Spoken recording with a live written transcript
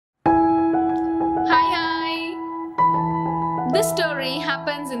This story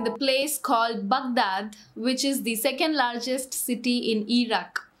happens in the place called Baghdad, which is the second largest city in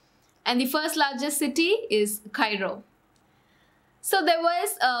Iraq. And the first largest city is Cairo. So there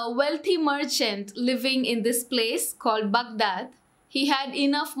was a wealthy merchant living in this place called Baghdad. He had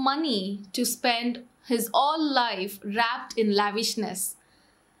enough money to spend his whole life wrapped in lavishness.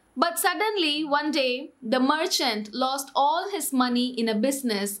 But suddenly, one day, the merchant lost all his money in a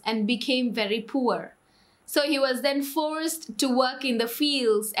business and became very poor. So he was then forced to work in the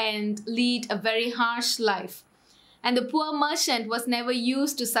fields and lead a very harsh life. And the poor merchant was never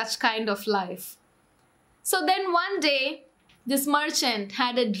used to such kind of life. So then one day, this merchant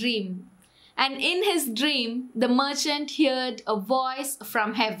had a dream. And in his dream, the merchant heard a voice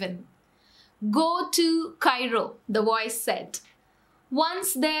from heaven. "Go to Cairo," the voice said.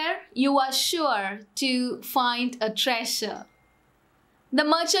 "Once there, you are sure to find a treasure." The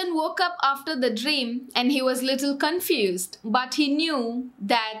merchant woke up after the dream and he was a little confused, but he knew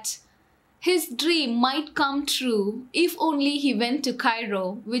that his dream might come true if only he went to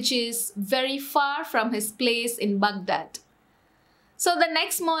Cairo, which is very far from his place in Baghdad. So the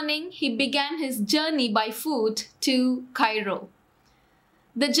next morning, he began his journey by foot to Cairo.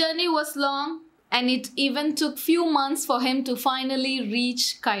 The journey was long and it even took few months for him to finally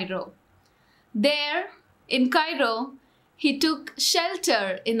reach Cairo. There, in Cairo, he took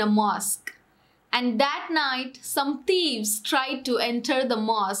shelter in a mosque. And that night, some thieves tried to enter the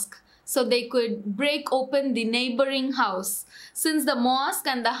mosque so they could break open the neighboring house, since the mosque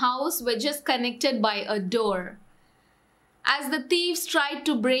and the house were just connected by a door. As the thieves tried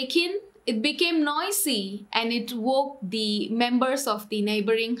to break in, it became noisy and it woke the members of the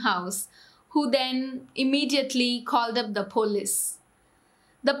neighboring house, who then immediately called up the police.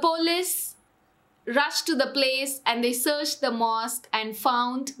 The police rushed to the place and they searched the mosque and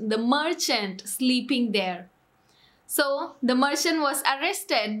found the merchant sleeping there. So the merchant was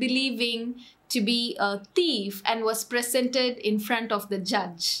arrested, believing to be a thief, and was presented in front of the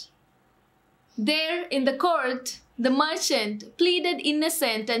judge. There in the court, the merchant pleaded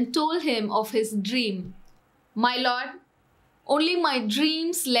innocent and told him of his dream. "My lord, only my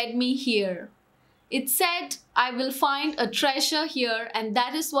dreams led me here. It said I will find a treasure here and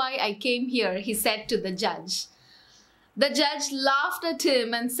that is why I came here," he said to the judge. The judge laughed at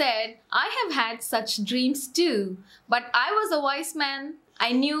him and said, "I have had such dreams too, but I was a wise man.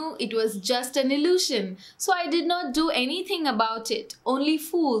 I knew it was just an illusion, so I did not do anything about it. Only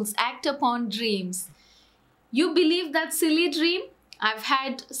fools act upon dreams. You believe that silly dream? I've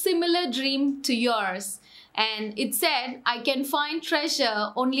had similar dream to yours, and it said I can find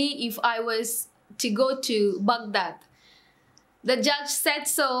treasure only if I was to go to Baghdad." The judge said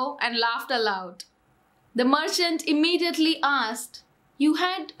so and laughed aloud. The merchant immediately asked, "You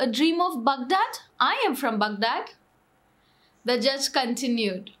had a dream of Baghdad? I am from Baghdad." The judge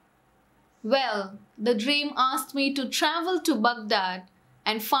continued, "Well, the dream asked me to travel to Baghdad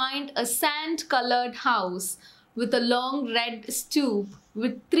and find a sand-colored house with a long red stoop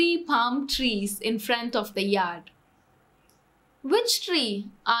with 3 palm trees in front of the yard." "Which tree?"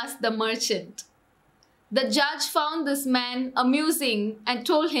 asked the merchant. The judge found this man amusing and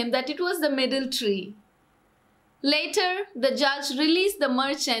told him that it was the middle tree. Later, the judge released the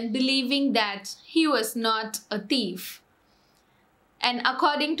merchant, believing that he was not a thief. And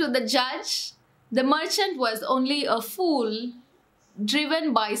according to the judge, the merchant was only a fool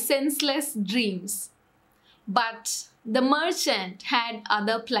driven by senseless dreams. But the merchant had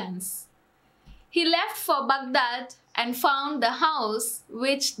other plans. He left for Baghdad and found the house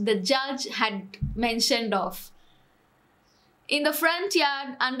which the judge had mentioned of. In the front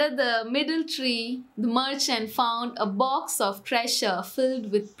yard, under the middle tree, the merchant found a box of treasure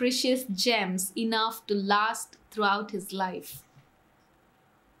filled with precious gems enough to last throughout his life.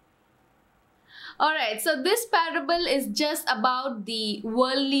 Alright, so this parable is just about the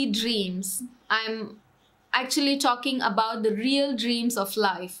worldly dreams. I'm actually talking about the real dreams of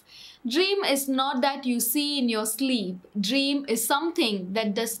life. Dream is not that you see in your sleep. Dream is something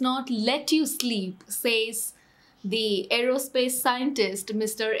that does not let you sleep, says the aerospace scientist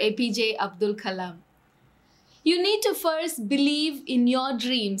Mr. APJ Abdul Kalam. You need to first believe in your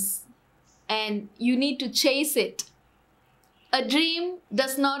dreams and you need to chase it. A dream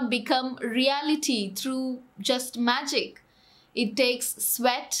does not become reality through just magic. It takes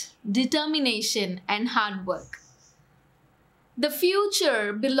sweat, determination, and hard work. The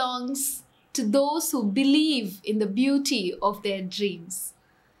future belongs to those who believe in the beauty of their dreams.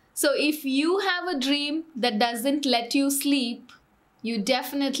 So if you have a dream that doesn't let you sleep, you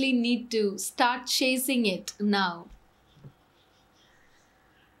definitely need to start chasing it now.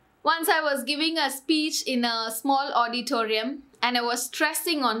 Once I was giving a speech in a small auditorium and I was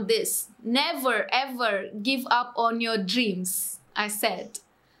stressing on this. Never ever give up on your dreams, I said.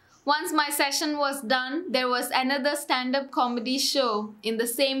 Once my session was done, there was another stand-up comedy show in the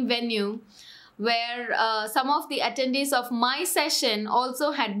same venue where some of the attendees of my session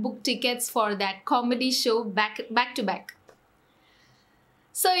also had booked tickets for that comedy show back to back.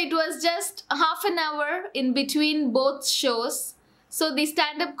 So it was just half an hour in between both shows. So the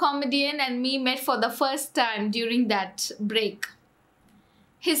stand-up comedian and me met for the first time during that break.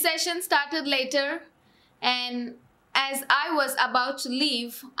 His session started later, and as I was about to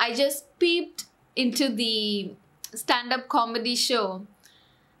leave, I just peeped into the stand-up comedy show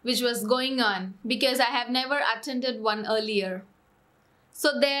which was going on because I have never attended one earlier.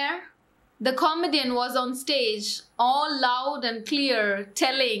 So there, the comedian was on stage, all loud and clear,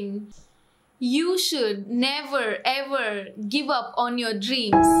 telling, "You should never ever give up on your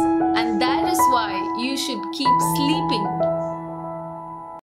dreams, and that is why you should keep sleeping